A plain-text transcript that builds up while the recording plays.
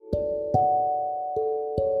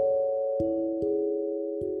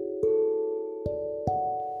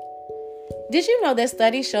Did you know that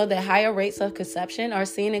studies show that higher rates of conception are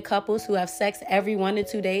seen in couples who have sex every 1 to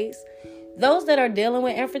 2 days? Those that are dealing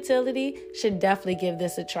with infertility should definitely give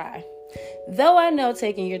this a try. Though I know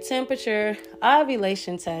taking your temperature,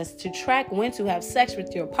 ovulation test to track when to have sex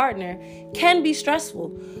with your partner can be stressful,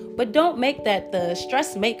 but don't make that the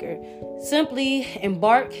stress maker. Simply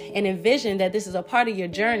embark and envision that this is a part of your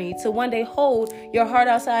journey to one day hold your heart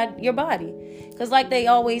outside your body. Because like they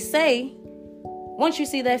always say, once you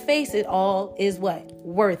see that face, it all is what?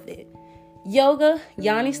 Worth it. Yoga,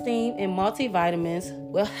 yoni steam, and multivitamins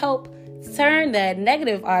will help turn that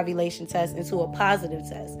negative ovulation test into a positive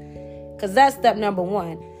test. Because that's step number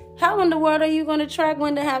 1. How in the world are you going to track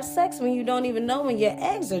when to have sex when you don't even know when your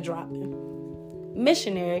eggs are dropping?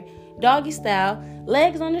 Missionary, doggy style,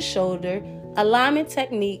 legs on the shoulder, alignment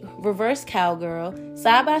technique, reverse cowgirl,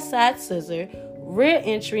 side-by-side scissor, rear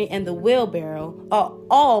entry, and the wheelbarrow are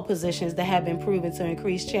all positions that have been proven to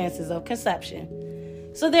increase chances of conception.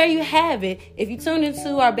 So there you have it. If you tuned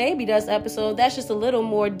into our Baby Dust episode, that's just a little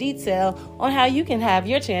more detail on how you can have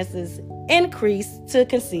your chances increase to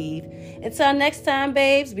conceive. Until next time,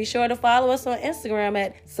 babes, be sure to follow us on Instagram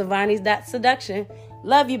at Savani's.seduction.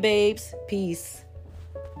 Love you, babes. Peace.